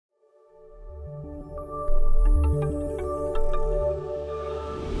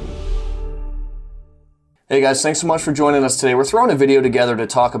Hey guys, thanks so much for joining us today. We're throwing a video together to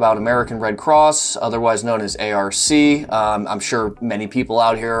talk about American Red Cross, otherwise known as ARC. I'm sure many people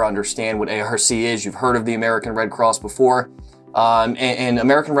out here understand what ARC is. You've heard of the American Red Cross before. And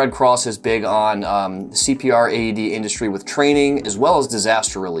American Red Cross is big on CPR AED industry with training as well as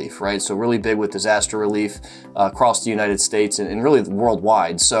disaster relief, right? So really big with disaster relief across the United States and really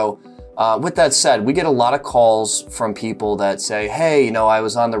worldwide. So with that said, we get a lot of calls from people that say, hey, I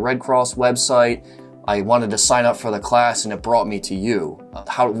was on the Red Cross website. I wanted to sign up for the class and it brought me to you.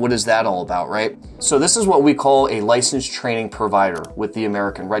 What is that all about, right? So this is what we call a licensed training provider with the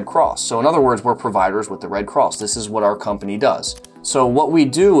American Red Cross. So in other words, we're providers with the Red Cross. This is what our company does. So what we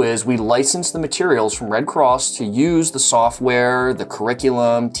do is we license the materials from Red Cross to use the software, the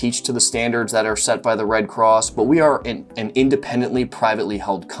curriculum, teach to the standards that are set by the Red Cross, but we are an independently, privately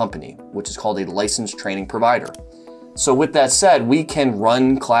held company, which is called a licensed training provider. So with that said, we can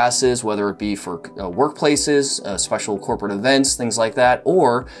run classes, whether it be for workplaces, special corporate events, things like that,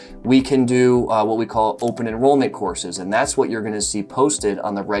 or we can do what we call open enrollment courses. And that's what you're going to see posted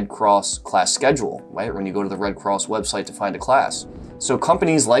on the Red Cross class schedule, right? When you go to the Red Cross website to find a class. So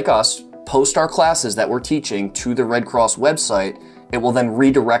companies like us post our classes that we're teaching to the Red Cross website. It will then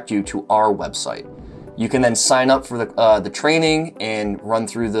redirect you to our website. You can then sign up for the training and run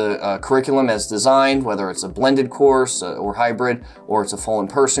through the curriculum as designed, whether it's a blended course or hybrid, or it's a full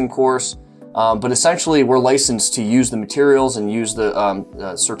in-person course. But essentially, we're licensed to use the materials and use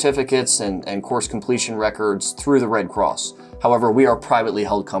the certificates and course completion records through the Red Cross. However, we are privately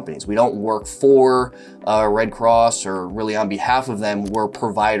held companies. We don't work for Red Cross or really on behalf of them. We're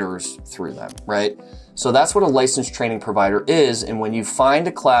providers through them, right? So that's what a licensed training provider is. And when you find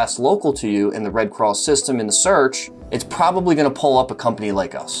a class local to you in the Red Cross system in the search, it's probably going to pull up a company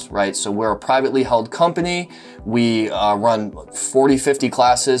like us, right? So we're a privately held company. We run 40, 50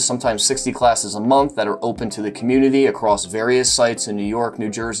 classes, sometimes 60 classes a month that are open to the community across various sites in New York, New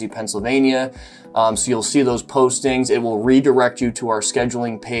Jersey, Pennsylvania. So you'll see those postings. It will redirect you to our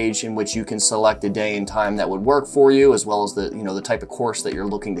scheduling page in which you can select a day and time that would work for you, as well as the type of course that you're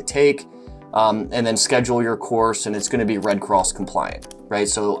looking to take. And then schedule your course, and it's going to be Red Cross compliant, right?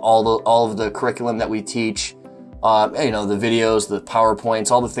 So all of the curriculum that we teach, the videos, the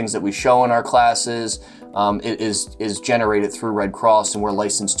PowerPoints, all the things that we show in our classes, it is generated through Red Cross, and we're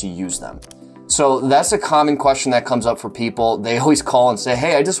licensed to use them. So that's a common question that comes up for people. They always call and say,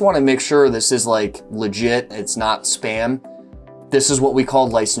 hey, I just want to make sure this is like legit. It's not spam. This is what we call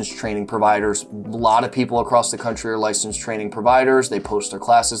licensed training providers. A lot of people across the country are licensed training providers. They post their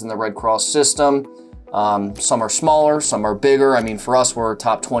classes in the Red Cross system. Some are smaller, some are bigger. I mean, for us, we're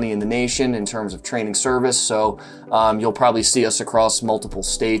top 20 in the nation in terms of training service. So you'll probably see us across multiple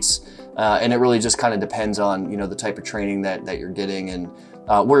states. And it really just kind of depends on, the type of training that you're getting and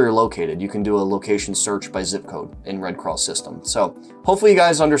where you're located. You can do a location search by zip code in Red Cross system. So hopefully you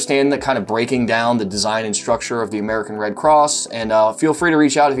guys understand the kind of breaking down the design and structure of the American Red Cross. And feel free to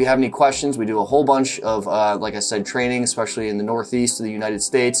reach out if you have any questions. We do a whole bunch of, like I said, training, especially in the Northeast of the United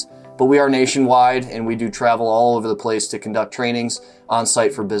States. But we are nationwide, and we do travel all over the place to conduct trainings on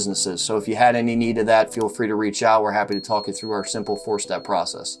site for businesses. So if you had any need of that, feel free to reach out. We're happy to talk you through our simple 4-step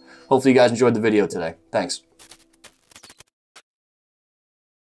process. Hopefully you guys enjoyed the video today. Thanks.